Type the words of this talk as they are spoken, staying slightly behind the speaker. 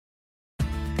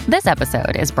This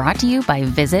episode is brought to you by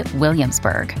Visit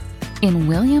Williamsburg. In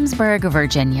Williamsburg,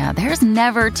 Virginia, there's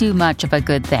never too much of a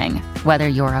good thing. Whether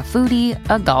you're a foodie,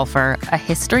 a golfer, a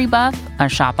history buff, a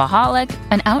shopaholic,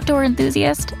 an outdoor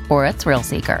enthusiast, or a thrill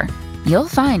seeker, you'll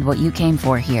find what you came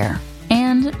for here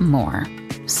and more.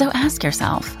 So ask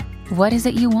yourself, what is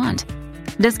it you want?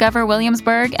 Discover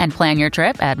Williamsburg and plan your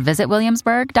trip at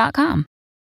visitwilliamsburg.com.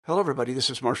 Hello, everybody.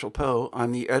 This is Marshall Poe.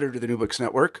 I'm the editor of the New Books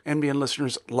Network. NBN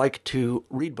listeners like to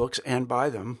read books and buy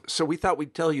them. So we thought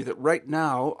we'd tell you that right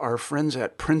now, our friends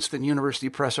at Princeton University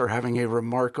Press are having a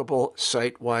remarkable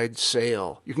site-wide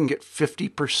sale. You can get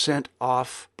 50%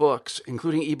 off books,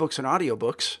 including ebooks and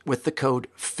audiobooks, with the code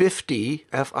 50,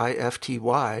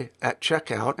 F-I-F-T-Y, at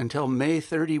checkout until May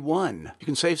 31. You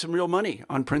can save some real money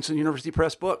on Princeton University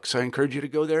Press books. I encourage you to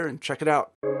go there and check it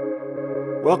out.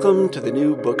 Welcome to the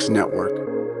New Books Network.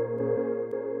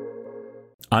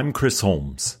 I'm Chris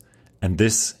Holmes, and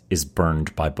this is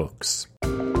Burned by Books.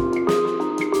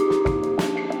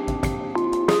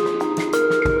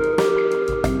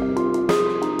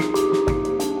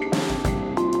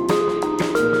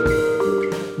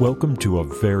 Welcome to a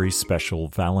very special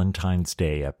Valentine's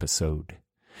Day episode.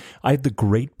 I had the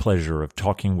great pleasure of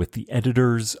talking with the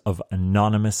editors of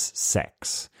Anonymous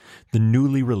Sex, the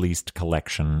newly released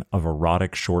collection of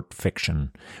erotic short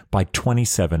fiction by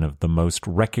 27 of the most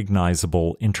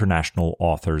recognizable international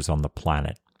authors on the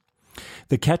planet.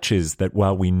 The catch is that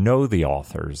while we know the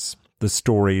authors, the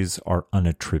stories are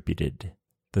unattributed.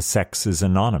 The sex is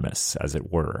anonymous, as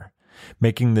it were,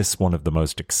 making this one of the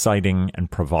most exciting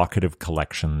and provocative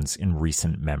collections in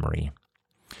recent memory.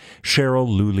 Cheryl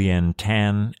Lulian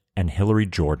Tan and Hilary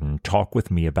Jordan talk with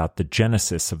me about the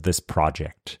genesis of this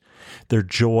project, their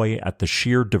joy at the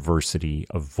sheer diversity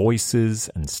of voices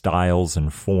and styles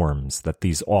and forms that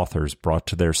these authors brought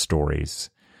to their stories,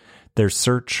 their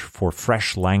search for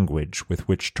fresh language with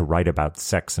which to write about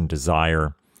sex and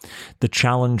desire, the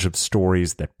challenge of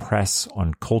stories that press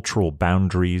on cultural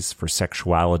boundaries for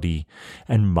sexuality,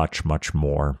 and much, much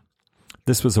more.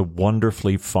 This was a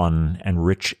wonderfully fun and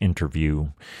rich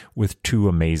interview with two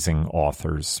amazing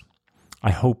authors. I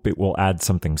hope it will add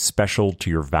something special to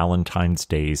your Valentine's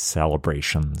Day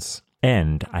celebrations.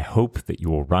 And I hope that you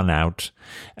will run out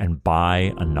and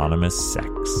buy Anonymous Sex.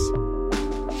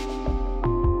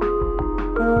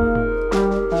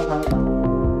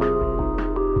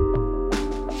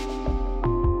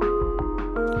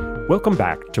 Welcome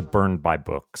back to Burned by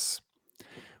Books.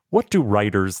 What do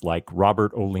writers like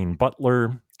Robert Olin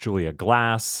Butler, Julia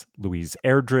Glass, Louise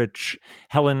Erdrich,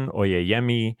 Helen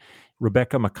Oyeyemi,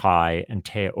 Rebecca Mackay, and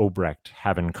Thea Obrecht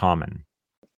have in common?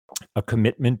 A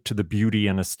commitment to the beauty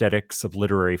and aesthetics of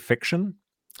literary fiction,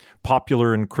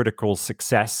 popular and critical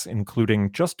success,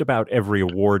 including just about every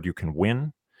award you can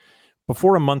win.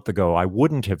 Before a month ago, I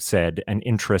wouldn't have said an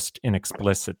interest in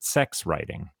explicit sex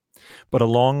writing. But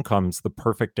along comes the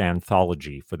perfect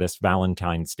anthology for this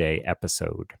Valentine's Day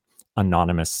episode,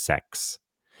 Anonymous Sex.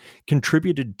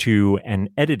 Contributed to and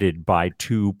edited by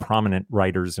two prominent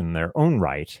writers in their own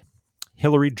right,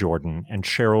 Hilary Jordan and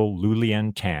Cheryl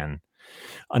Lulian Tan,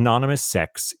 Anonymous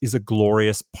Sex is a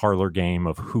glorious parlor game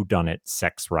of whodunit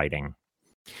sex writing.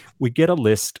 We get a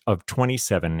list of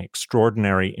 27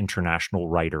 extraordinary international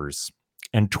writers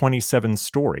and 27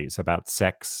 stories about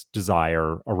sex,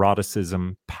 desire,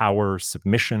 eroticism, power,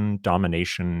 submission,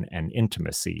 domination, and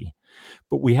intimacy.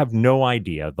 But we have no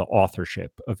idea the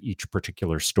authorship of each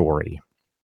particular story.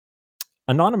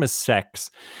 Anonymous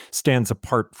Sex stands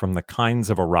apart from the kinds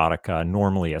of erotica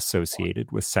normally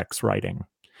associated with sex writing.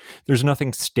 There's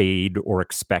nothing staid or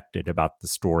expected about the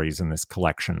stories in this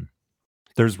collection.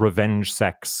 There's revenge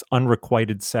sex,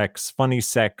 unrequited sex, funny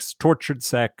sex, tortured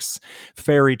sex,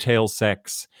 fairy tale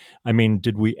sex. I mean,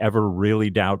 did we ever really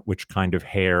doubt which kind of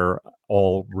hair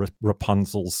all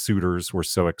Rapunzel's suitors were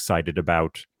so excited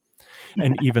about?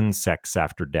 And even sex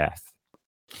after death.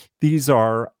 These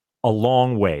are a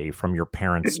long way from your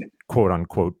parents'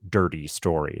 quote-unquote dirty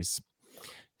stories.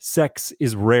 Sex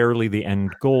is rarely the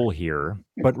end goal here,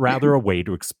 but rather a way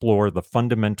to explore the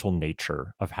fundamental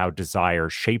nature of how desire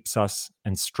shapes us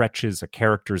and stretches a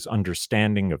character's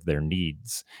understanding of their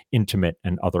needs, intimate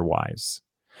and otherwise.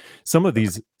 Some of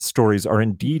these stories are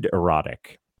indeed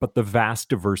erotic, but the vast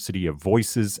diversity of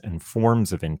voices and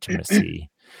forms of intimacy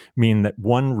mean that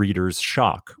one reader's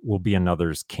shock will be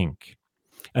another's kink.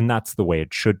 And that's the way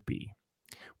it should be.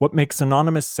 What makes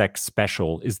Anonymous Sex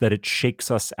special is that it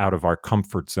shakes us out of our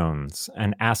comfort zones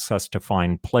and asks us to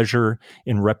find pleasure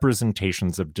in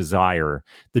representations of desire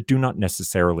that do not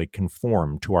necessarily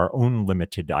conform to our own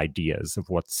limited ideas of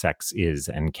what sex is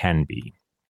and can be.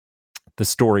 The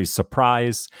stories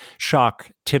surprise,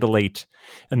 shock, titillate,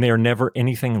 and they are never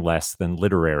anything less than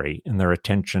literary in their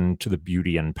attention to the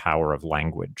beauty and power of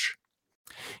language.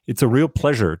 It's a real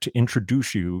pleasure to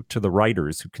introduce you to the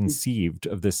writers who conceived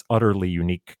of this utterly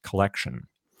unique collection.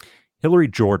 Hilary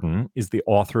Jordan is the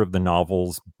author of the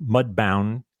novels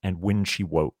Mudbound and When She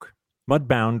Woke.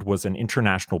 Mudbound was an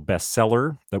international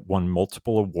bestseller that won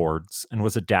multiple awards and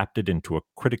was adapted into a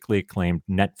critically acclaimed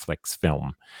Netflix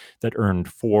film that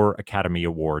earned 4 Academy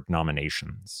Award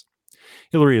nominations.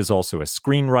 Hilary is also a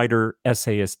screenwriter,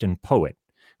 essayist, and poet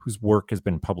whose work has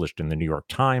been published in the New York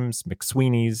Times,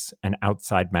 McSweeney's, and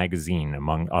Outside Magazine,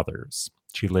 among others.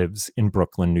 She lives in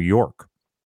Brooklyn, New York.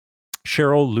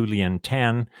 Cheryl Lulien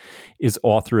Tan is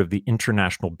author of the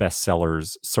international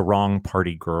bestsellers Sarong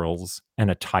Party Girls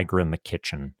and A Tiger in the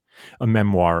Kitchen, a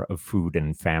memoir of food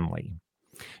and family.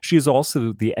 She is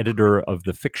also the editor of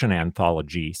the fiction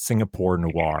anthology Singapore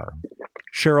Noir.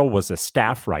 Cheryl was a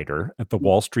staff writer at the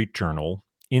Wall Street Journal,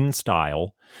 In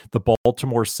Style, the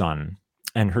Baltimore Sun,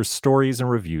 and her stories and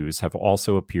reviews have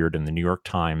also appeared in the New York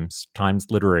Times, Times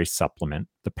Literary Supplement,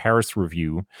 the Paris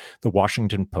Review, the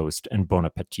Washington Post, and Bon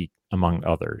Appetit, among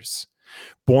others.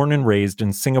 Born and raised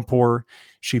in Singapore,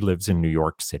 she lives in New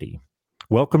York City.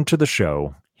 Welcome to the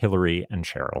show, Hilary and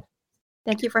Cheryl.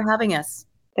 Thank you for having us.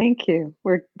 Thank you.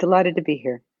 We're delighted to be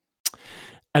here.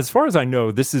 As far as I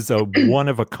know, this is a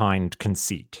one-of-a-kind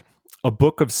conceit. A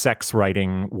book of sex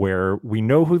writing where we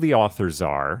know who the authors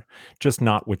are, just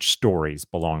not which stories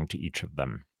belong to each of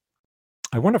them.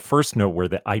 I want to first know where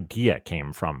the idea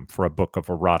came from for a book of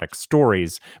erotic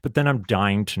stories, but then I'm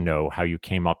dying to know how you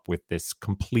came up with this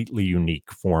completely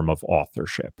unique form of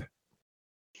authorship.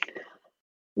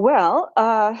 Well,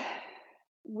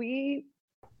 we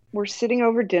were sitting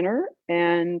over dinner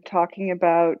and talking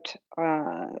about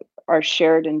our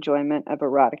shared enjoyment of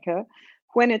erotica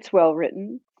when it's well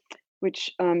written,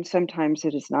 which sometimes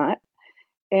it is not,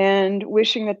 and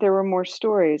wishing that there were more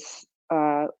stories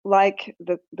like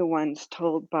the ones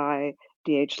told by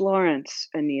D.H. Lawrence,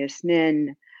 Aeneas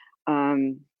Nin,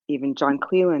 even John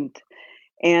Cleland.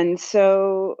 And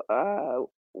so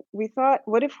we thought,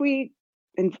 what if we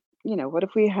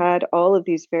had all of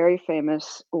these very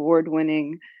famous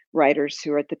award-winning writers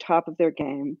who are at the top of their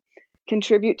game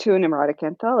contribute to an erotic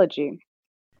anthology?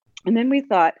 And then we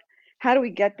thought, how do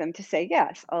we get them to say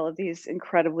yes, all of these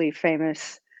incredibly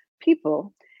famous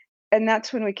people? And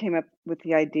that's when we came up with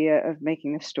the idea of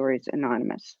making the stories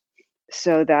anonymous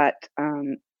so that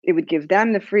it would give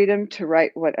them the freedom to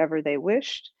write whatever they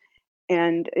wished.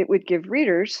 And it would give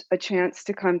readers a chance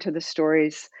to come to the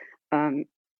stories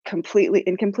completely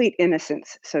in complete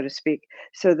innocence, so to speak,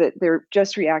 so that they're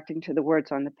just reacting to the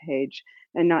words on the page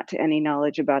and not to any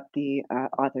knowledge about the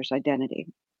author's identity.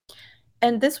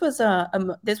 And this was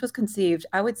conceived,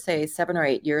 I would say, 7 or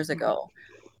 8 years ago.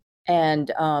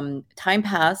 And time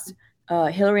passed.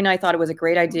 Hilary and I thought it was a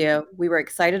great idea. We were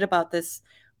excited about this,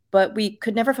 but we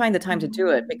could never find the time to do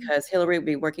it because Hilary would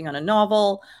be working on a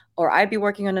novel or I'd be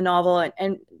working on a novel,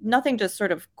 and nothing just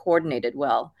sort of coordinated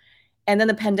well. And then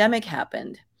the pandemic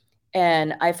happened.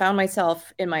 And I found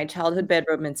myself in my childhood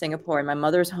bedroom in Singapore, in my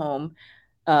mother's home,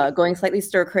 going slightly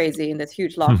stir crazy in this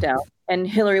huge lockdown. And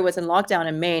Hilary was in lockdown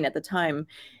in Maine at the time.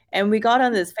 And we got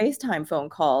on this FaceTime phone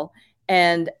call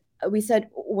and we said,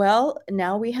 well,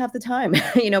 now we have the time.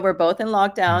 We're both in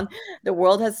lockdown. The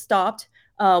world has stopped.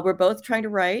 We're both trying to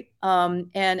write. And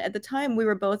at the time, we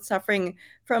were both suffering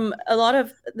from a lot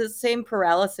of the same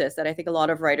paralysis that I think a lot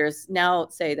of writers now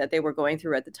say that they were going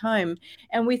through at the time.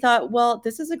 And we thought, well,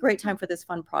 this is a great time for this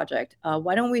fun project.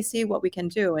 Why don't we see what we can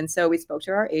do? And so we spoke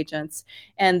to our agents.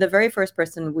 And the very first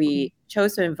person we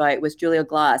chose to invite was Julia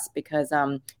Glass, because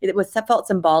it felt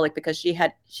symbolic because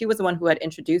she was the one who had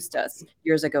introduced us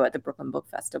years ago at the Brooklyn Book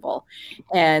Festival.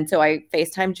 And so I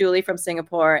FaceTimed Julie from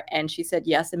Singapore, and she said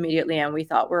yes immediately. And we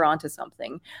thought we're onto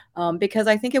something, because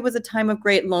I think it was a time of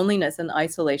great loneliness and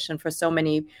isolation for so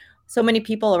many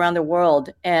people around the world.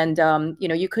 And,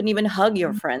 you couldn't even hug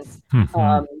your friends,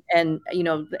 and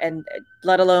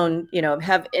let alone,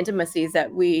 have intimacies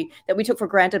that we took for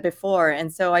granted before.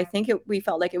 And so I think we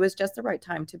felt like it was just the right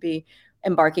time to be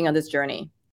embarking on this journey.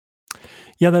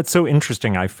 Yeah, that's so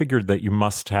interesting. I figured that you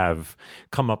must have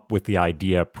come up with the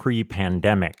idea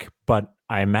pre-pandemic, but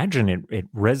I imagine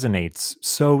it resonates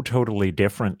so totally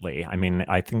differently. I mean,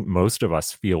 I think most of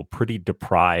us feel pretty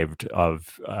deprived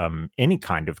of any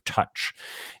kind of touch.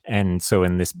 And so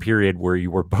in this period where you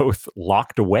were both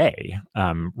locked away,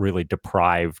 really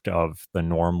deprived of the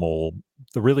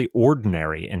really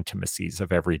ordinary intimacies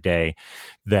of every day,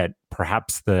 that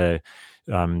perhaps the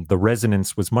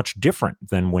resonance was much different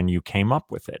than when you came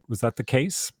up with it. Was that the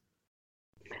case?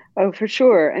 Oh, for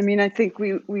sure. I mean, I think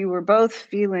we were both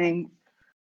feeling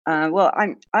well,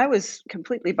 I was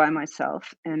completely by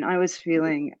myself, and I was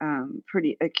feeling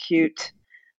pretty acute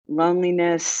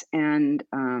loneliness and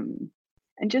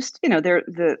just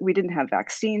we didn't have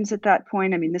vaccines at that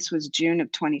point. I mean, this was June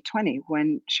of 2020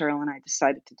 when Cheryl and I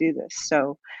decided to do this.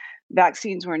 So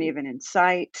vaccines weren't even in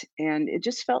sight, and it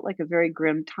just felt like a very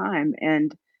grim time.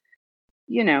 And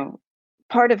you know,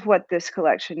 part of what this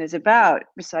collection is about,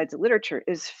 besides the literature,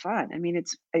 is fun. I mean,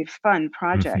 it's a fun Hmm.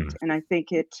 project, and I think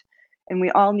and we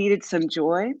all needed some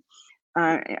joy.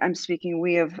 I'm speaking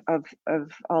we of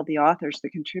all the authors, the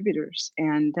contributors,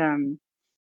 and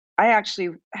I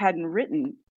actually hadn't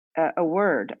written a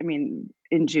word. I mean,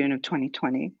 in June of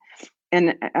 2020,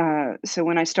 and so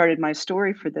when I started my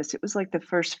story for this, it was like the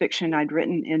first fiction I'd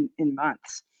written in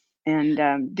months,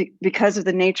 and because of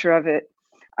the nature of it,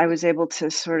 I was able to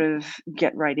sort of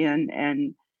get right in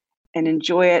and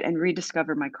enjoy it and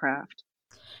rediscover my craft.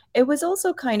 It was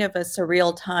also kind of a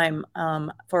surreal time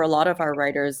for a lot of our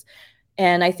writers.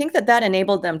 And I think that that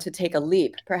enabled them to take a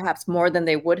leap, perhaps more than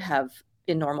they would have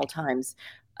in normal times.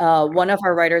 One of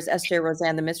our writers, S.J.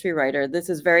 Roseanne, the mystery writer,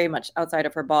 this is very much outside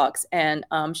of her box. And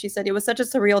she said it was such a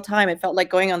surreal time. It felt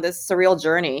like going on this surreal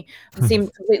journey. It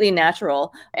seemed completely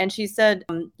natural. And she said,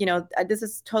 this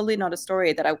is totally not a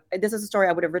story this is a story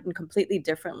I would have written completely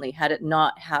differently had it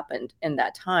not happened in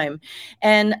that time.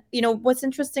 And, what's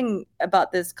interesting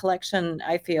about this collection,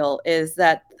 I feel, is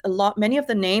that many of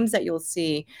the names that you'll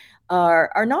see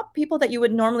are not people that you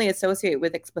would normally associate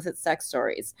with explicit sex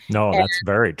stories. No, that's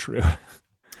very true.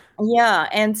 Yeah,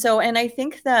 and I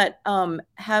think that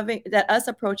having that us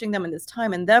approaching them in this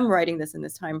time and them writing this in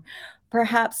this time,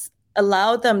 perhaps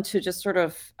allowed them to just sort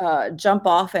of jump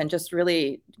off and just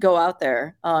really go out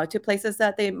there to places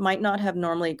that they might not have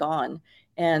normally gone,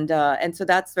 and so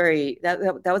that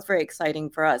was very exciting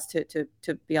for us to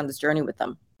be on this journey with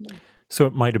them. So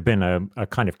it might have been a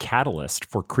kind of catalyst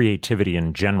for creativity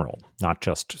in general, not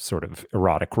just sort of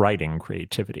erotic writing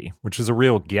creativity, which is a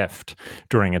real gift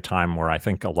during a time where I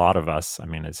think a lot of us, I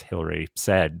mean, as Hilary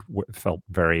said, felt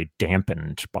very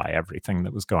dampened by everything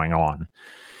that was going on.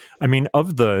 I mean,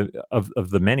 of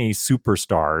the many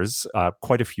superstars,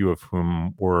 quite a few of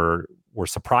whom were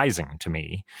surprising to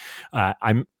me.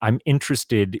 I'm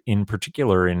interested in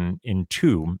particular in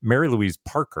two: Mary Louise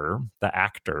Parker, the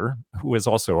actor, who is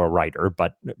also a writer,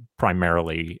 but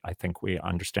primarily I think we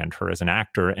understand her as an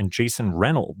actor, and Jason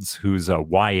Reynolds, who's a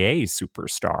YA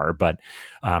superstar, but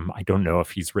I don't know if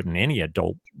he's written any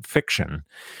adult fiction.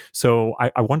 So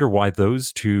I wonder why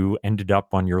those two ended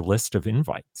up on your list of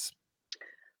invites.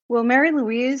 Well, Mary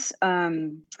Louise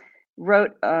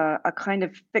wrote a kind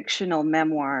of fictional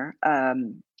memoir,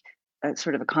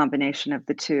 sort of a combination of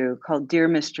the two, called Dear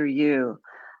Mr. You,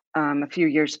 a few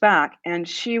years back. And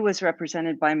she was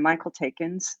represented by Michael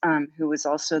Takins, who was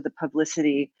also the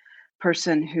publicity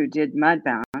person who did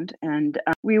Mudbound. And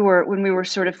when we were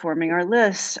sort of forming our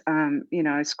list, I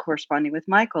was corresponding with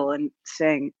Michael and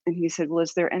he said, well,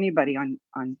 is there anybody on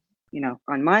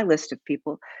my list of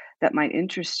people that might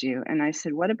interest you? And I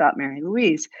said, what about Mary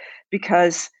Louise?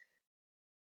 Because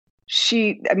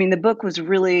the book was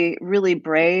really, really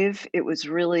brave. It was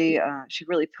really, she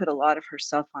really put a lot of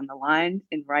herself on the line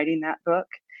in writing that book.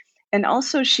 And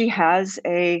also she has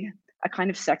a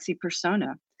kind of sexy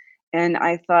persona. And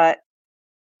I thought,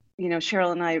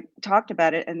 Cheryl and I talked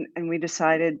about it and we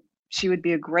decided she would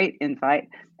be a great invite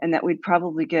and that we'd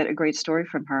probably get a great story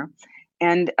from her.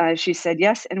 And she said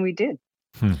yes, and we did.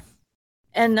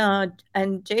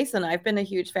 And Jason, I've been a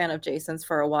huge fan of Jason's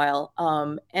for a while.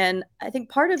 And I think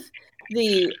part of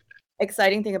the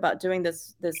exciting thing about doing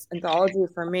this anthology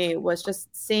for me was just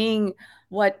seeing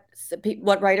what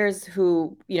writers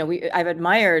who I've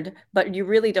admired, but you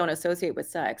really don't associate with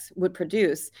sex, would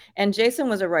produce. And Jason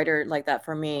was a writer like that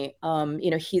for me.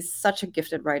 He's such a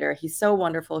gifted writer. He's so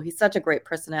wonderful. He's such a great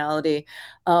personality.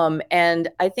 And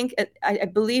I think I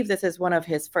believe this is one of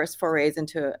his first forays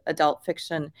into adult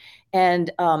fiction.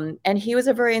 And he was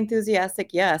a very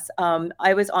enthusiastic yes.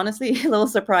 I was honestly a little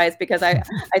surprised because I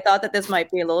thought that this might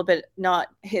be a little bit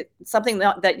something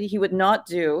that he would not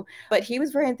do, but he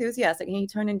was very enthusiastic and he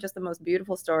turned in just the most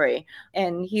beautiful story.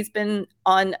 And he's been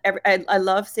on I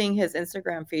love seeing his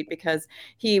Instagram feed because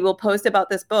he will post about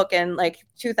this book and like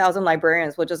 2,000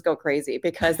 librarians will just go crazy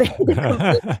because they completely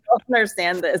don't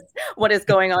understand what is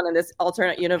going on in this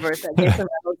alternate universe that Jason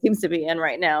Reynolds seems to be in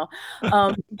right now.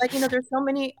 But there's so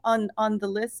many on the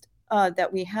list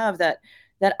that we have that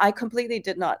that I completely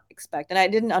did not expect, and I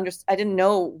didn't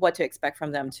know what to expect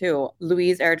from them too.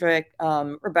 Louise Erdrich,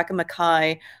 Rebecca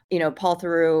Makkai, Paul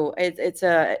Theroux. It's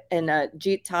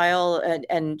Jeet Tile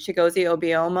and Chigozie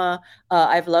Obioma.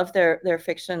 I've loved their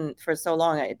fiction for so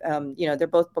long. They're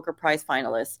both Booker Prize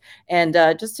finalists, and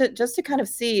just to kind of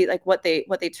see like what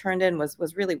they turned in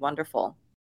was really wonderful.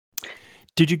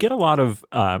 Did you get a lot of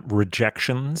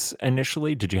rejections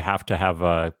initially? Did you have to have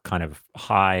a kind of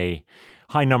high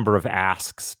number of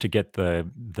asks to get the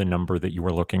number that you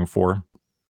were looking for?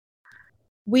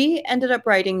 We ended up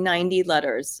writing 90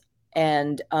 letters,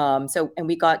 and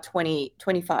we got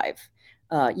 25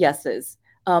 yeses.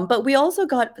 But we also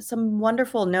got some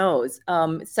wonderful no's.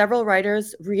 Several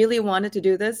writers really wanted to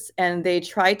do this, and they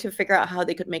tried to figure out how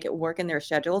they could make it work in their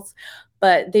schedules,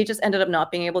 but they just ended up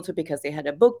not being able to because they had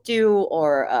a book due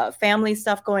or family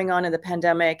stuff going on in the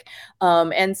pandemic.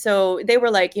 And so they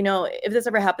were like, if this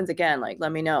ever happens again, like,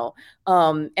 let me know.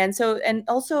 And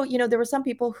also, there were some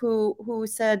people who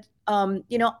said,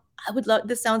 I would love,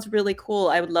 this sounds really cool.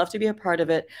 I would love to be a part of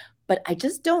it, but I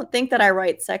just don't think that I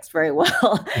write sex very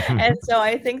well. And so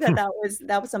I think that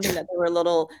was something that they were a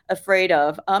little afraid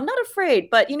of. Not afraid,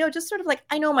 but, just sort of like,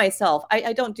 I know myself,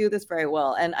 I don't do this very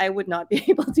well, and I would not be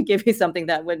able to give you something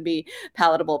that would be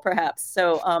palatable, perhaps.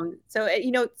 So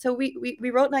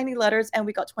we wrote 90 letters and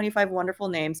we got 25 wonderful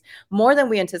names, more than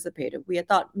we anticipated. We had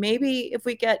thought maybe if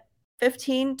we get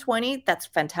 15, 20, that's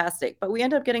fantastic, but we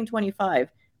ended up getting 25.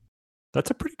 That's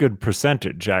a pretty good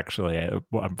percentage, actually,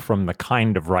 from the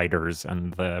kind of writers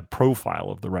and the profile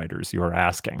of the writers you are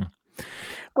asking.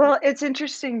 Well, it's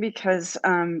interesting because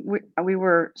we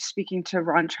were speaking to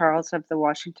Ron Charles of the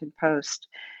Washington Post,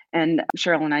 and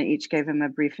Cheryl and I each gave him a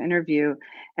brief interview.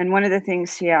 And one of the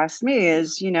things he asked me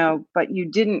is, but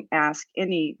you didn't ask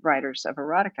any writers of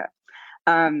erotica.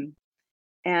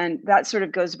 And that sort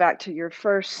of goes back to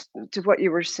to what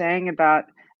you were saying about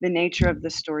the nature of the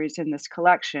stories in this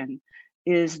collection,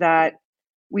 is that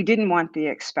we didn't want the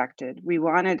expected. We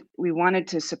wanted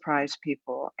to surprise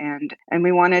people, and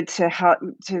we wanted to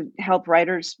help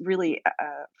writers really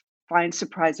find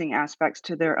surprising aspects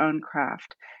to their own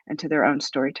craft and to their own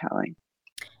storytelling.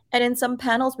 And in some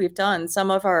panels we've done, some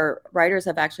of our writers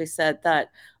have actually said that,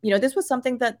 this was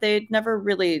something that they'd never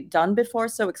really done before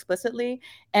so explicitly,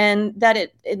 and that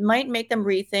it might make them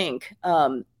rethink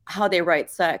how they write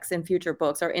sex in future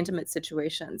books or intimate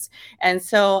situations. And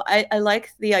so I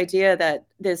like the idea that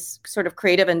this sort of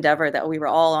creative endeavor that we were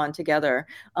all on together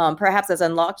perhaps has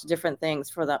unlocked different things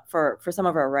for some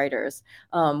of our writers.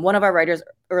 One of our writers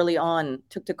early on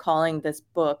took to calling this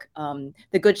book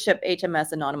The Good Ship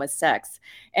HMS Anonymous Sex.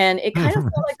 And it kind of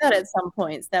felt like that at some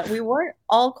points, that we weren't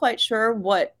all quite sure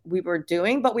what we were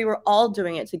doing, but we were all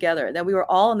doing it together, that we were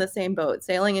all in the same boat,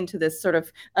 sailing into this sort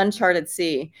of uncharted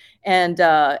sea. And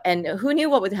who knew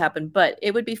what would happen, but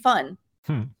it would be fun.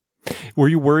 Were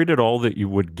you worried at all that you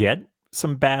would get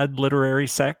some bad literary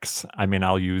sex? I mean,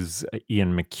 I'll use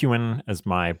Ian McEwan as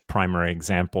my primary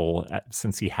example,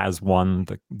 since he has won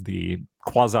the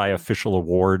quasi-official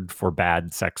award for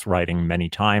bad sex writing many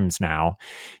times now.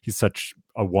 He's such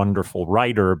a wonderful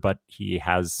writer, but he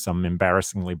has some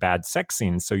embarrassingly bad sex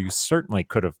scenes. So you certainly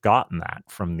could have gotten that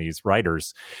from these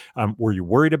writers. Were you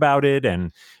worried about it?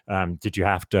 And did you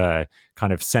have to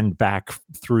kind of send back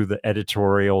through the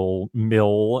editorial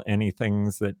mill any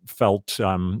things that felt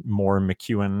more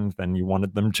McEwan than you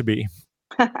wanted them to be?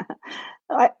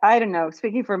 I don't know.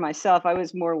 Speaking for myself, I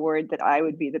was more worried that I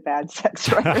would be the bad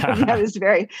sex writer. I was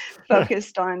very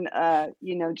focused on,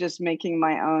 just making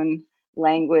my own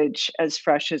language as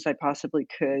fresh as I possibly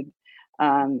could.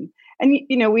 And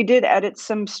we did edit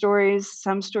some stories.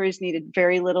 Some stories needed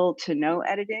very little to no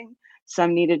editing.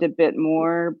 Some needed a bit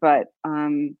more. But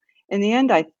in the end,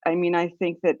 I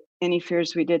think that any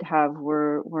fears we did have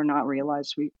were not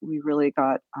realized. We really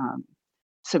got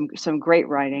some great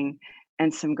writing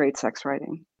and some great sex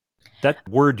writing. That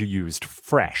word you used,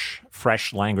 fresh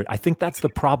language, I think that's the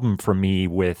problem for me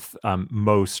with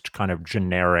most kind of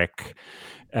generic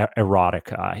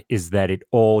erotica, is that it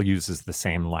all uses the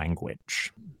same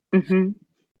language. Mm-hmm.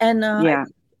 And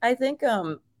I think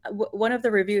one of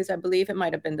the reviews, I believe it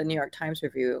might have been the New York Times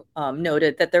review,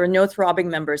 noted that there were no throbbing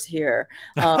members here.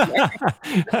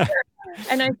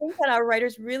 And I think that our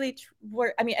writers really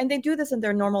were, and they do this in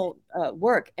their normal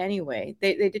work anyway.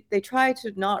 They try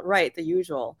to not write the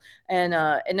usual. And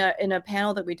in a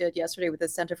panel that we did yesterday with the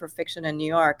Center for Fiction in New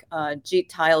York, Jeet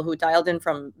Tile, who dialed in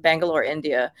from Bangalore,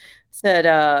 India, said,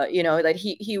 that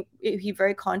he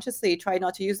very consciously tried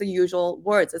not to use the usual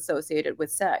words associated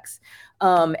with sex.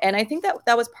 And I think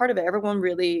that was part of it. Everyone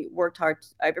really worked hard.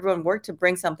 Everyone worked to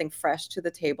bring something fresh to the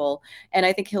table. And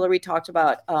I think Hillary talked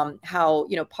about how,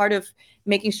 part of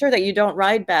making sure that you don't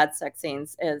write bad sex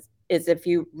scenes is if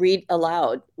you read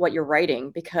aloud what you're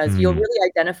writing, because you'll really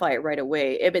identify it right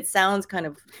away. If it sounds kind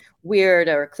of weird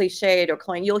or cliched or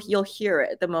cloying, you'll hear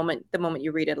it the moment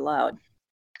you read it aloud.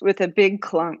 With a big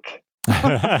clunk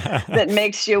that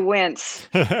makes you wince.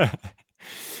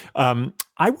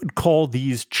 I would call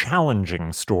these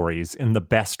challenging stories in the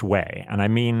best way. And I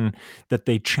mean that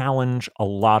they challenge a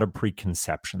lot of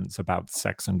preconceptions about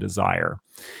sex and desire.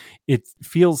 It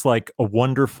feels like a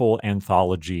wonderful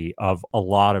anthology of a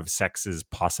lot of sex's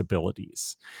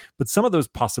possibilities. But some of those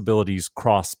possibilities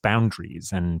cross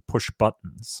boundaries and push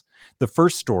buttons. The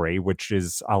first story, which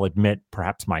is, I'll admit,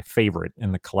 perhaps my favorite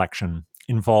in the collection,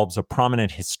 involves a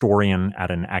prominent historian at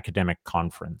an academic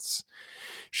conference.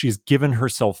 She's given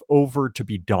herself over to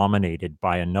be dominated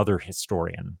by another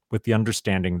historian, with the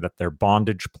understanding that their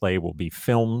bondage play will be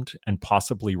filmed and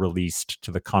possibly released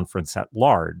to the conference at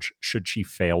large should she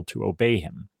fail to obey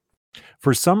him.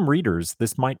 For some readers,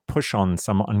 this might push on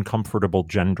some uncomfortable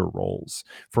gender roles.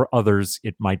 For others,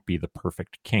 it might be the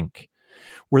perfect kink.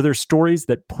 Were there stories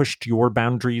that pushed your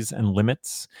boundaries and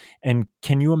limits? And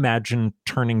can you imagine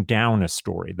turning down a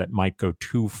story that might go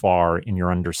too far in your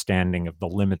understanding of the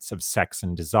limits of sex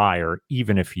and desire,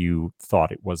 even if you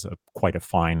thought it was quite a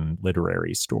fine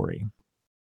literary story?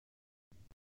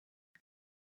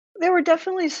 There were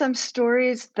definitely some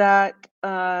stories that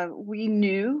we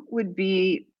knew would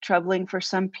be troubling for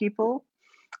some people.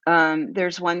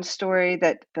 There's one story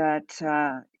that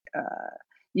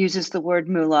uses the word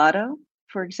mulatto,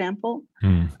 for example,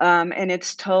 and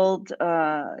it's told,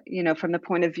 from the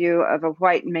point of view of a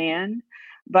white man,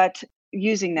 but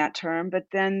using that term. But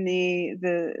then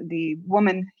the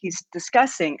woman he's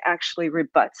discussing actually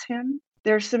rebuts him.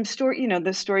 There's some story,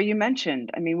 the story you mentioned.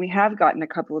 I mean, we have gotten a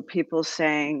couple of people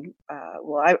saying,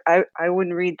 "Well, I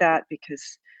wouldn't read that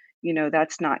because."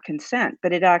 That's not consent,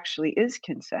 but it actually is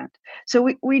consent.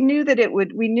 So we knew that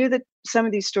we knew that some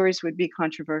of these stories would be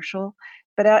controversial,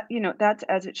 but that's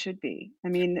as it should be. I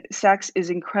mean, sex is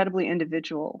incredibly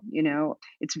individual.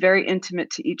 It's very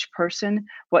intimate to each person,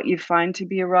 what you find to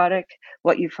be erotic,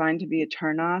 what you find to be a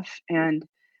turnoff. And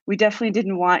we definitely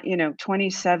didn't want,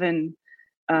 27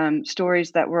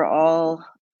 stories that were all,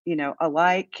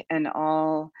 alike and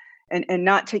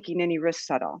not taking any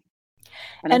risks at all.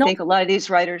 And I think a lot of these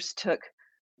writers took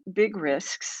big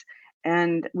risks,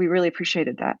 and we really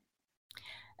appreciated that.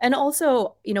 And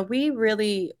also, we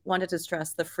really wanted to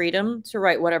stress the freedom to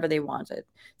write whatever they wanted.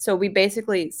 So we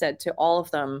basically said to all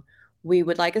of them, we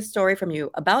would like a story from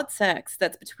you about sex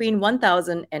that's between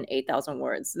 1,000 and 8,000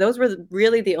 words. Those were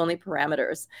really the only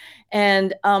parameters.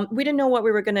 And we didn't know what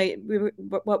we were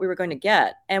going to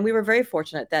get. And we were very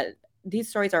fortunate that these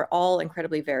stories are all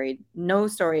incredibly varied. No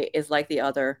story is like the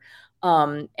other.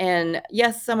 And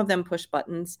yes, some of them push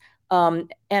buttons. But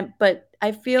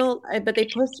they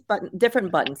push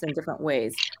different buttons in different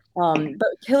ways. But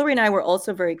Hillary and I were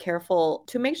also very careful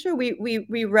to make sure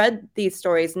we read these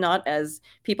stories not as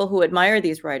people who admire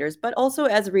these writers, but also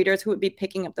as readers who would be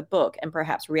picking up the book and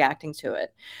perhaps reacting to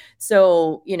it.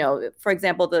 So, for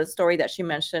example, the story that she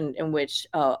mentioned in which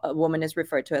a woman is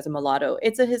referred to as a mulatto,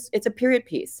 it's a period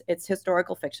piece. It's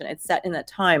historical fiction. It's set in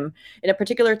a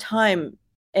particular time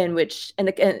in which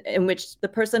the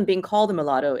person being called a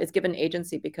mulatto is given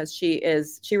agency because she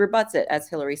rebuts it, as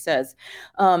Hillary says.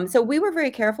 So we were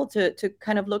very careful to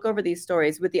kind of look over these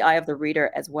stories with the eye of the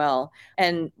reader as well.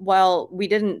 And while we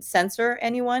didn't censor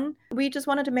anyone, we just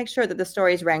wanted to make sure that the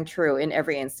stories rang true in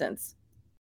every instance.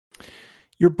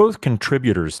 You're both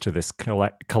contributors to this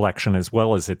collection as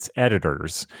well as its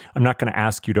editors. I'm not going to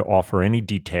ask you to offer any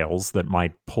details that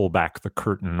might pull back the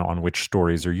curtain on which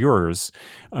stories are yours,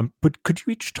 but could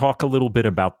you each talk a little bit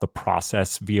about the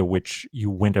process via which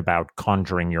you went about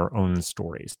conjuring your own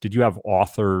stories? Did you have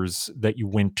authors that you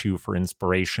went to for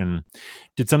inspiration?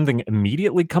 Did something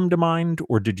immediately come to mind,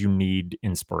 or did you need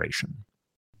inspiration?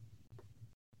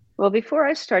 Well, before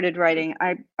I started writing,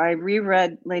 I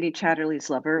reread Lady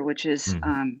Chatterley's Lover, which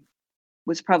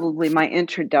was probably my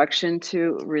introduction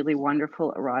to really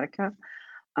wonderful erotica.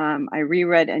 I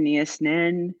reread Aeneas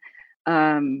Nin,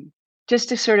 just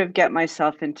to sort of get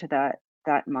myself into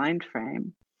that mind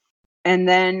frame. And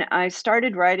then I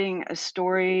started writing a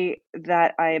story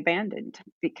that I abandoned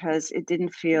because it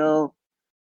didn't feel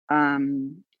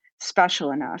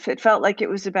special enough. It felt like it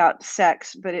was about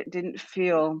sex, but it didn't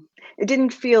feel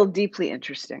deeply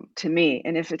interesting to me.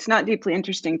 And if it's not deeply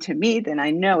interesting to me, then I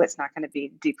know it's not going to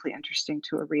be deeply interesting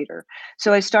to a reader.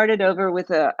 So I started over with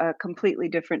a completely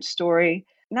different story,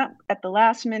 not at the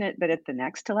last minute, but at the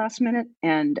next to last minute,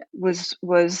 and was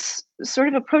sort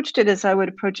of approached it as I would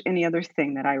approach any other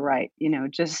thing that I write.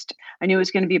 Just I knew it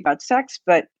was going to be about sex,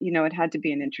 but it had to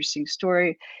be an interesting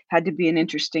story, had to be an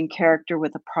interesting character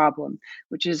with a problem,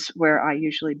 which is where I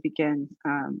usually begin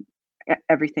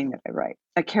everything that I write.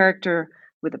 A character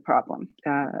with a problem.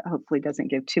 Hopefully doesn't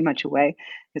give too much away,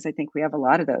 because I think we have a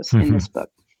lot of those in this book.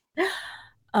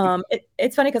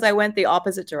 It's funny because I went the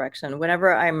opposite direction.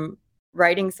 Whenever I'm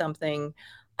writing something,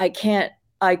 I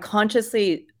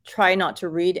consciously try not to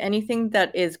read anything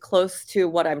that is close to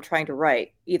what I'm trying to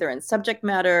write, either in subject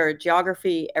matter,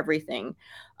 geography, everything.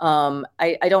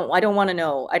 I don't want to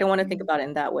know. I don't want to think about it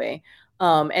in that way.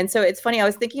 And so it's funny, I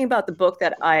was thinking about the book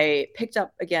that I picked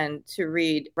up again to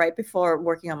read right before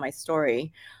working on my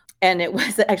story. And it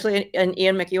was actually an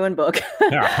Ian McEwan book.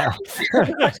 Yeah.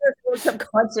 I'm not sure if it was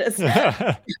subconscious.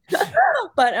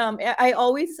 But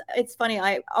it's funny.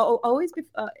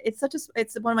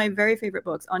 It's one of my very favorite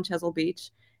books, On Chesil Beach.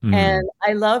 And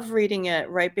I love reading it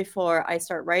right before I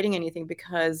start writing anything,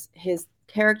 because his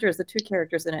characters, the two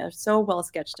characters in it, are so well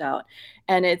sketched out,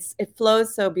 and it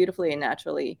flows so beautifully and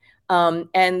naturally.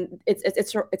 And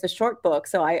it's a short book,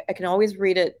 so I can always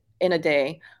read it in a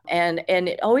day, and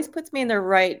it always puts me in the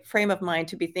right frame of mind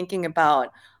to be thinking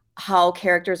about how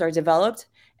characters are developed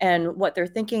and what they're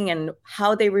thinking and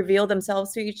how they reveal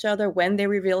themselves to each other, when they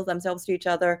reveal themselves to each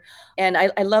other. And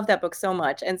I love that book so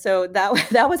much. And so that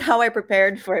was how I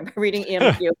prepared for reading Ian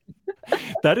McEwan.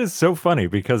 That is so funny,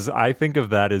 because I think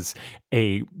of that as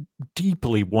a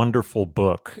deeply wonderful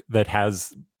book that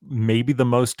has maybe the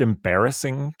most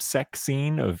embarrassing sex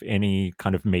scene of any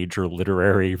kind of major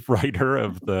literary writer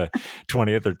of the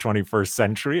 20th or 21st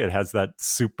century. It has that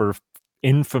super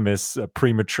infamous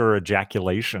premature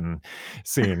ejaculation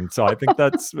scene. So I think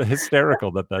that's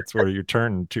hysterical that's where you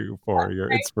turn to for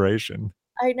your inspiration.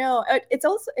 I know.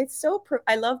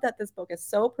 I love that this book is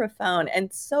so profound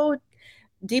and so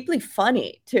deeply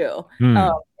funny too, in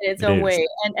its own way,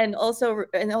 and also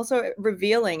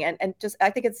revealing, and just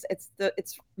I think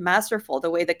it's masterful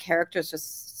the way the characters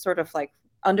just sort of like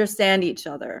understand each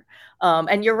other.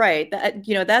 And you're right that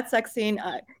that sex scene.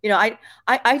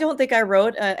 I don't think I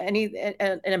wrote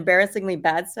an embarrassingly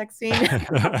bad sex scene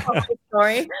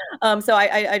story. So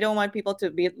I don't want people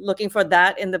to be looking for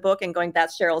that in the book and going,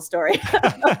 that's Cheryl's story.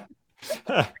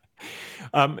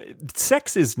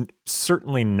 Sex is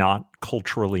certainly not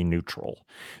culturally neutral.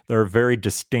 There are very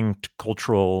distinct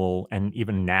cultural and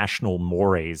even national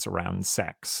mores around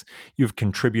sex. You have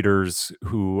contributors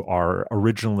who are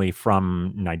originally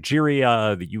from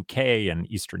Nigeria, the UK, and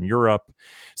Eastern Europe.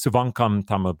 Suvankam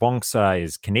Tamabongsa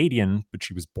is Canadian, but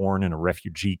she was born in a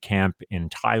refugee camp in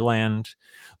Thailand.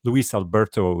 Luis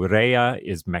Alberto Urrea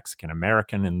is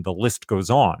Mexican-American, and the list goes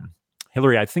on.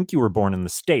 Hilary, I think you were born in the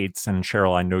States, and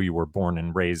Cheryl, I know you were born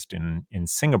and raised in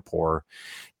Singapore.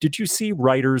 Did you see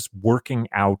writers working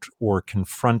out or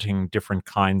confronting different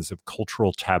kinds of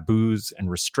cultural taboos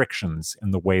and restrictions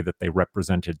in the way that they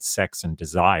represented sex and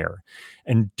desire?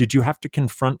 And did you have to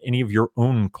confront any of your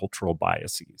own cultural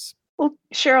biases? Well,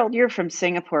 Cheryl, you're from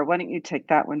Singapore. Why don't you take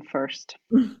that one first?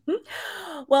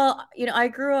 Well, I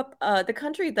grew up,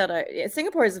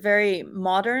 Singapore is very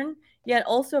modern, yet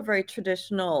also very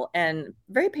traditional and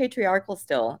very patriarchal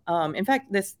still. In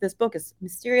fact, this book is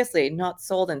mysteriously not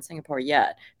sold in Singapore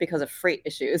yet because of freight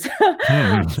issues.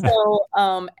 So,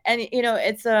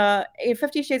 it's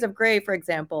 50 Shades of Grey, for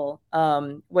example,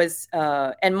 was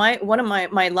and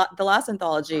the last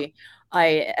anthology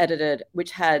I edited,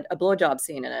 which had a blowjob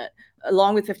scene in it,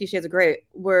 along with 50 Shades of Grey,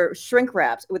 were shrink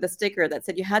wrapped with a sticker that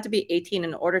said you had to be 18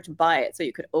 in order to buy it, so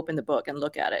you could open the book and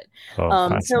look at it.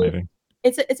 Fascinating.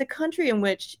 So it's a country in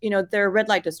which there are red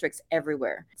light districts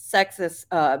everywhere.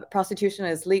 Prostitution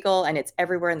is legal and it's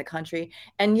everywhere in the country,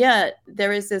 and yet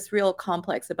there is this real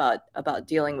complex about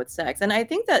dealing with sex. And I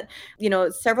think that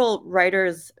several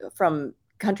writers from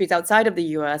countries outside of the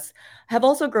U.S. have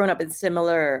also grown up in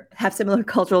similar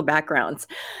cultural backgrounds,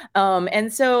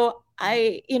 and so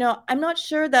I'm not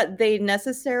sure that they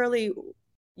necessarily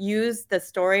used the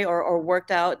story or worked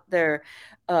out their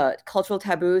cultural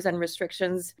taboos and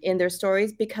restrictions in their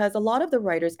stories, because a lot of the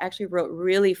writers actually wrote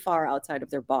really far outside of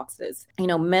their boxes.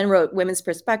 Men wrote women's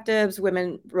perspectives,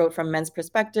 women wrote from men's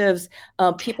perspectives.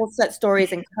 People set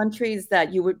stories in countries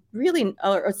that you would really,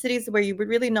 or cities where you would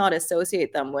really not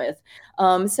associate them with.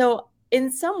 So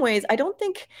in some ways, I don't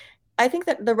think I think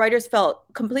that the writers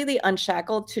felt completely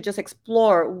unshackled to just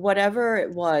explore whatever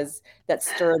it was that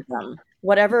stirred them,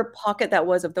 whatever pocket that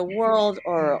was of the world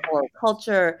or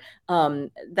culture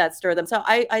that stirred them. So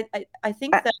I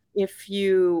think that if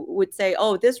you would say,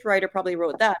 oh, this writer probably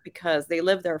wrote that because they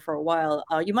lived there for a while,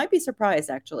 you might be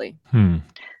surprised, actually.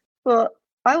 Well,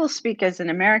 I will speak as an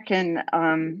American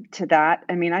to that.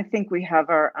 I mean, I think we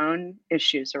have our own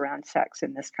issues around sex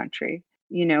in this country.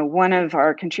 You know, one of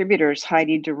our contributors,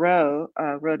 Heidi Duro,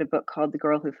 wrote a book called The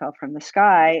Girl Who Fell from the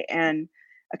Sky. And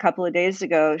a couple of days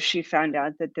ago, she found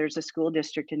out that there's a school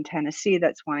district in Tennessee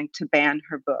that's wanting to ban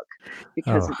her book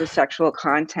because of the sexual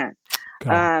content.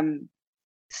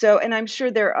 So, and I'm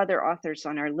sure there are other authors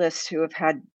on our list who have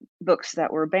had books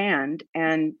that were banned.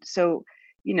 And so,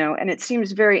 you know, and it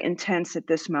seems very intense at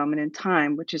this moment in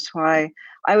time, which is why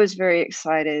I was very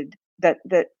excited that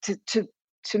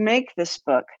to make this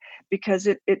book, because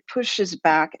it pushes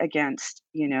back against,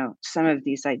 you know, some of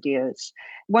these ideas.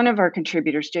 One of our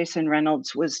contributors, Jason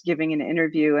Reynolds, was giving an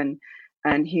interview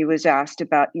and he was asked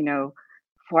about, you know,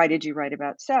 why did you write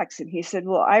about sex? And he said,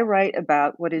 well, I write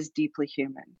about what is deeply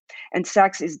human, and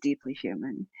sex is deeply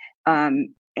human.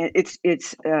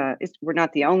 It's we're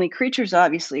not the only creatures,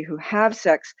 obviously, who have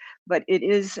sex, but it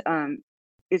is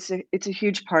it's a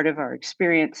huge part of our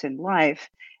experience in life.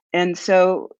 And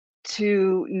so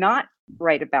to not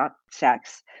write about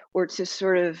sex or to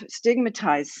sort of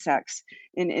stigmatize sex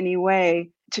in any way,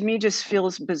 to me, just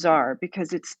feels bizarre,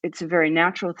 because it's a very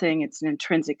natural thing, it's an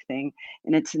intrinsic thing,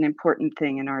 and it's an important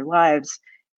thing in our lives.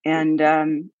 And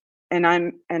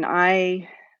I,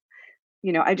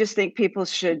 you know, I just think people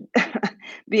should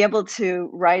be able to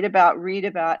write about, read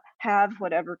about, have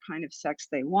whatever kind of sex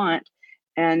they want.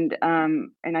 And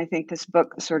I think this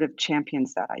book sort of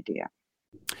champions that idea.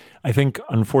 I think,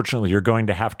 unfortunately, you're going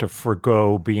to have to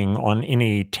forgo being on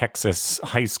any Texas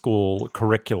high school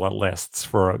curricula lists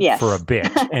for a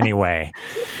bit, anyway.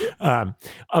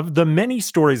 Of the many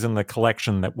stories in the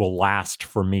collection that will last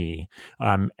for me,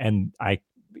 and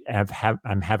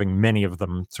I'm having many of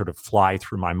them sort of fly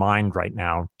through my mind right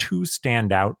now, two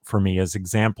stand out for me as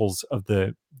examples of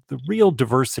the real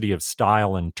diversity of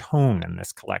style and tone in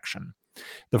this collection.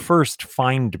 The first,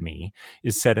 Find Me,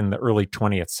 is set in the early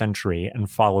 20th century and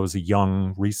follows a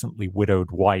young, recently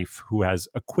widowed wife who has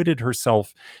acquitted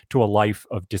herself to a life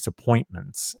of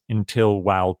disappointments until,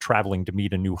 while traveling to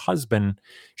meet a new husband,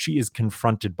 she is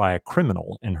confronted by a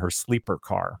criminal in her sleeper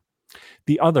car.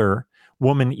 The other,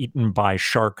 Woman Eaten by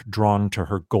Shark Drawn to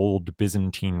Her Gold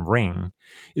Byzantine Ring,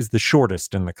 is the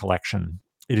shortest in the collection.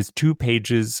 It is 2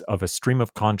 pages of a stream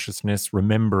of consciousness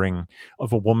remembering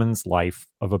of a woman's life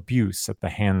of abuse at the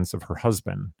hands of her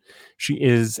husband. She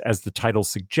is, as the title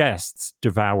suggests,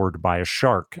 devoured by a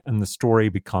shark, and the story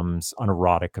becomes an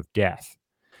erotic of death.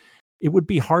 It would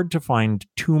be hard to find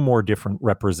 2 more different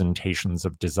representations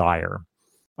of desire.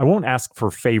 I won't ask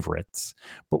for favorites,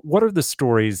 but what are the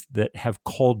stories that have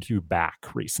called you back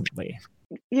recently?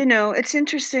 You know, it's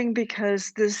interesting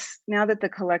because now that the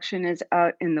collection is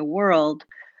out in the world,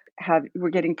 we're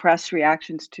getting press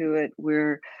reactions to it,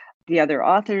 where the other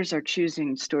authors are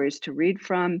choosing stories to read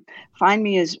from. Find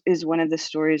Me is one of the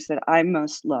stories that I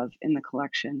most love in the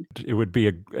collection. It would be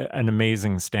an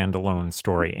amazing standalone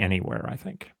story anywhere, I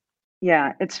think.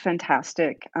 Yeah, it's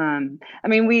fantastic. I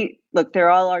mean,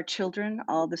 they're all our children,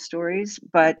 all the stories,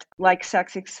 but like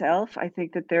sex itself, I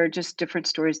think that there are just different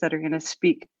stories that are going to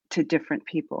speak to different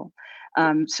people.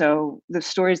 So the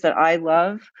stories that I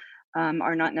love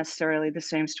are not necessarily the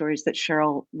same stories that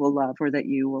Cheryl will love or that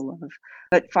you will love.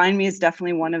 But Find Me is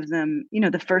definitely one of them. You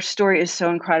know, the first story is so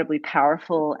incredibly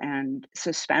powerful and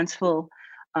suspenseful.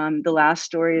 The last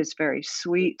story is very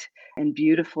sweet and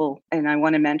beautiful. And I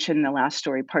want to mention the last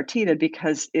story, Partita,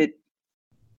 because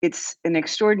it's an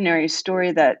extraordinary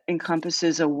story that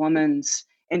encompasses a woman's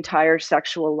entire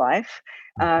sexual life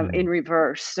in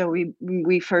reverse. So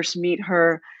we first meet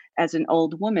her as an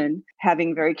old woman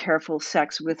having very careful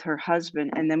sex with her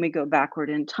husband, and then we go backward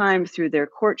in time through their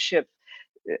courtship,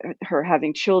 her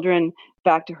having children,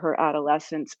 back to her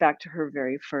adolescence, back to her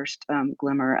very first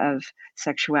glimmer of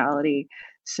sexuality.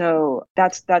 So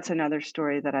that's another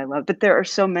story that I love. But there are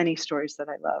so many stories that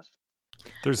I love.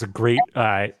 There's a great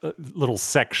little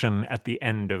section at the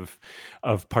end of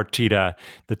Partita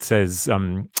that says,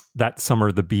 that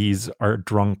summer the bees are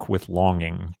drunk with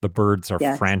longing, the birds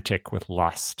are frantic with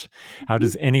lust. How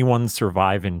does anyone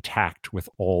survive intact with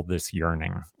all this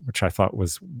yearning? Which I thought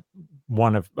was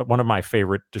one of my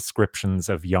favorite descriptions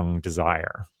of young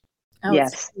desire. Oh,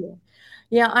 Yes.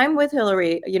 Yeah, I'm with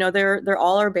Hillary. They're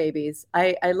all our babies.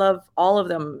 I love all of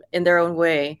them in their own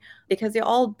way because they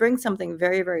all bring something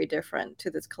very, very different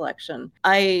to this collection.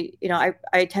 I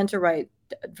tend to write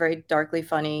very darkly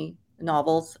funny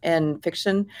novels and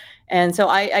fiction, and so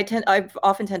I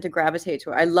often tend to gravitate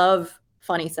to it. I love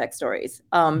funny sex stories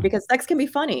because sex can be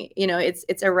funny.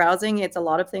 It's arousing. It's a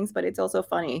lot of things, but it's also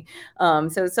funny.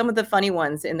 So some of the funny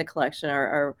ones in the collection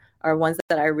are ones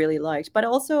that I really liked. But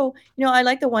also, I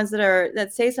like the ones that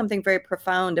say something very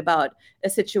profound about a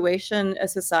situation, a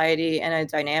society, and a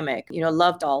dynamic.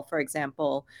 Love Doll, for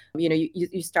example.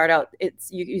 You start out,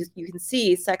 you can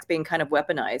see sex being kind of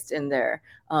weaponized in there.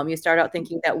 You start out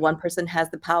thinking that one person has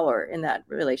the power in that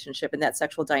relationship, in that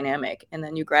sexual dynamic, and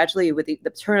then you gradually, with the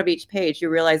turn of each page, you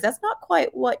realize that's not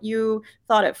quite what you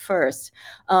thought at first.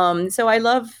 So I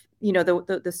love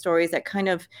the stories that kind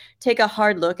of take a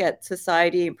hard look at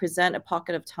society and present a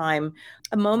pocket of time,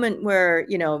 a moment where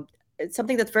it's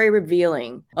something that's very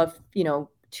revealing of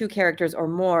two characters or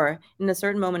more in a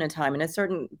certain moment in time, in a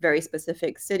certain very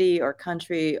specific city or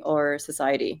country or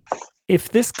society. If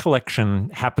this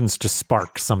collection happens to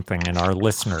spark something in our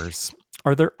listeners,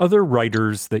 are there other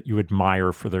writers that you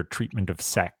admire for their treatment of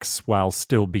sex while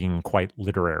still being quite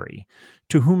literary?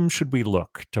 To whom should we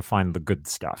look to find the good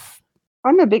stuff?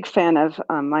 I'm a big fan of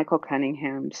Michael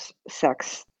Cunningham's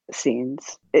sex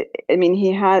scenes.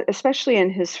 He had, especially in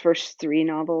his first two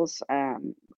novels,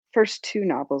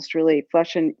 really,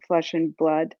 Flesh and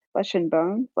Blood, Flesh and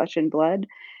Bone, Flesh and Blood,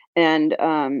 and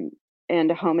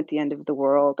A Home at the End of the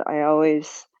World.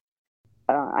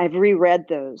 I've reread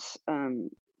those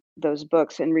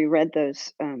books and reread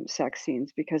those sex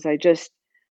scenes because I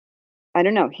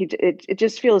don't know. It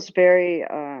just feels very,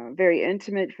 very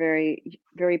intimate, very,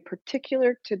 very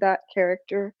particular to that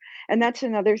character. And that's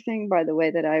another thing, by the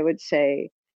way, that I would say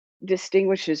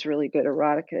distinguishes really good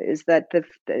erotica is that the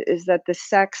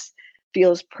sex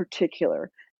feels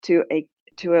particular to a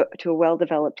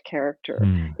well-developed character.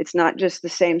 It's not just the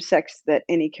same sex that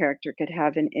any character could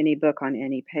have in any book on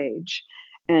any page.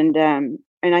 And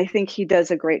I think he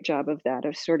does a great job of that,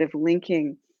 of sort of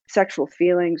linking sexual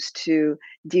feelings to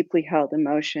deeply held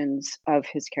emotions of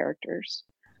his characters.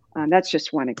 That's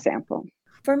just one example.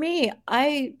 For me,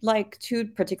 I like two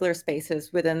particular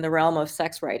spaces within the realm of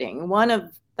sex writing. One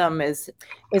of them is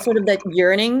sort of that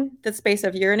yearning, the space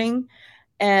of yearning.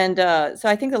 And so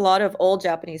I think a lot of old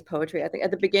Japanese poetry, I think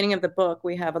at the beginning of the book,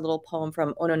 we have a little poem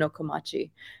from Ono no Komachi.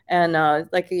 And a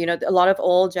lot of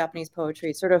old Japanese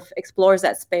poetry sort of explores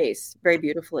that space very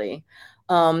beautifully.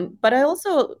 But I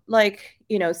also like,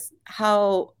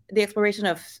 how the exploration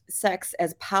of sex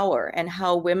as power and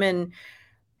how women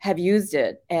have used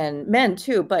it, and men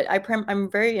too. But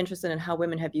I'm very interested in how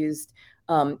women have used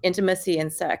intimacy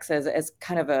and sex as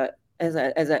kind of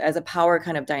as a power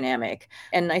kind of dynamic.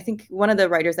 And I think one of the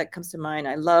writers that comes to mind,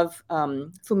 I love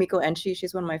Fumiko Enchi.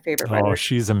 She's one of my favorite writers. Oh,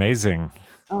 she's amazing.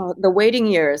 The Waiting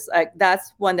Years,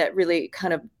 that's one that really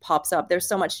kind of pops up. There's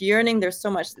so much yearning. There's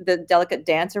so much the delicate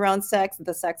dance around sex,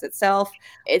 the sex itself.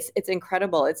 It's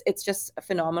incredible. It's just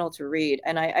phenomenal to read.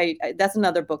 And I that's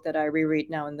another book that I reread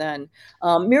now and then.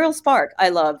 Muriel Spark, I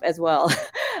love as well.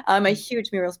 I'm a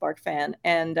huge Muriel Spark fan,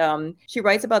 and she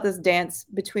writes about this dance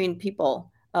between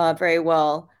people very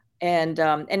well and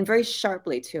very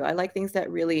sharply too. I like things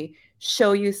that really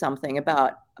show you something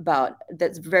about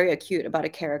that's very acute about a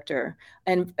character,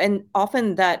 and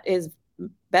often that is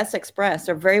best expressed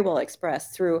or very well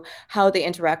expressed through how they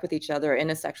interact with each other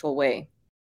in a sexual way.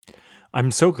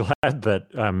 I'm so glad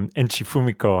that Enchi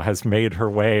Fumiko has made her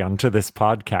way onto this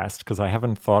podcast, because I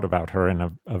haven't thought about her in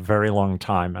a very long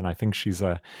time. And I think she's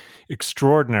an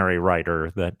extraordinary writer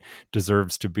that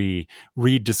deserves to be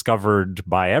rediscovered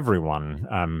by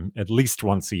everyone at least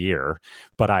once a year.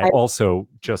 But I also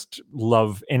just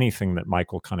love anything that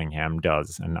Michael Cunningham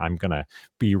does. And I'm going to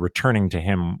be returning to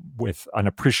him with an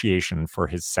appreciation for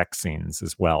his sex scenes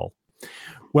as well.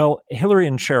 Well, Hillary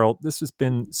and Cheryl, this has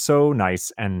been so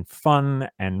nice and fun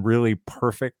and really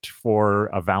perfect for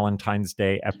a Valentine's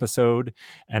Day episode.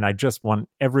 And I just want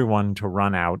everyone to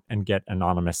run out and get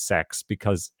Anonymous Sex,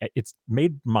 because it's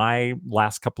made my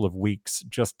last couple of weeks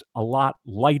just a lot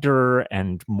lighter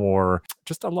and more,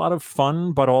 just a lot of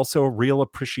fun, but also real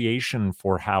appreciation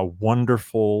for how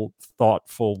wonderful,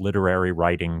 thoughtful literary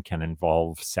writing can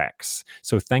involve sex.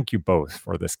 So thank you both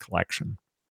for this collection.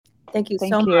 Thank you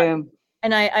so much.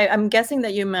 And I'm guessing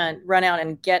that you meant run out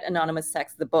and get Anonymous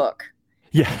Sex, the book.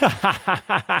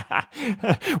 Yeah.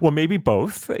 Well, maybe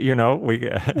both.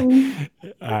 Everyone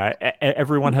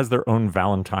has their own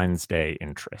Valentine's Day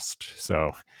interest.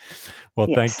 So, well,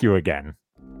 yes. Thank you again.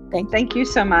 Thank you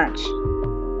so much.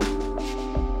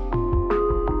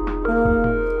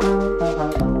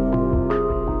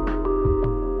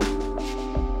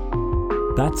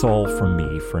 that's all from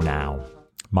me for now.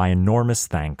 My enormous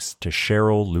thanks to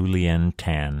Cheryl Lulien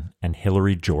Tan and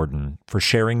Hillary Jordan for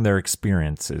sharing their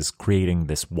experiences creating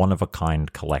this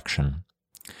one-of-a-kind collection.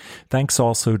 Thanks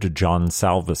also to John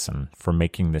Salveson for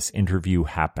making this interview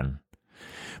happen.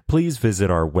 Please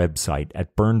visit our website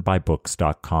at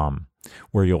burnedbybooks.com,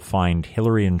 where you'll find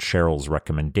Hillary and Cheryl's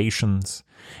recommendations,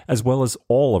 as well as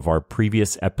all of our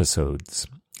previous episodes,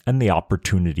 and the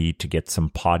opportunity to get some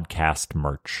podcast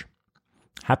merch.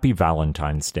 Happy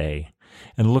Valentine's Day,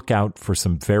 and look out for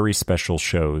some very special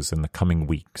shows in the coming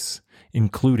weeks,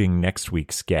 including next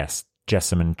week's guest,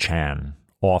 Jessamine Chan,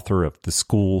 author of The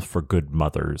School for Good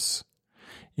Mothers.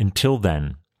 Until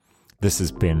then, this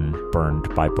has been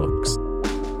Burned by Books.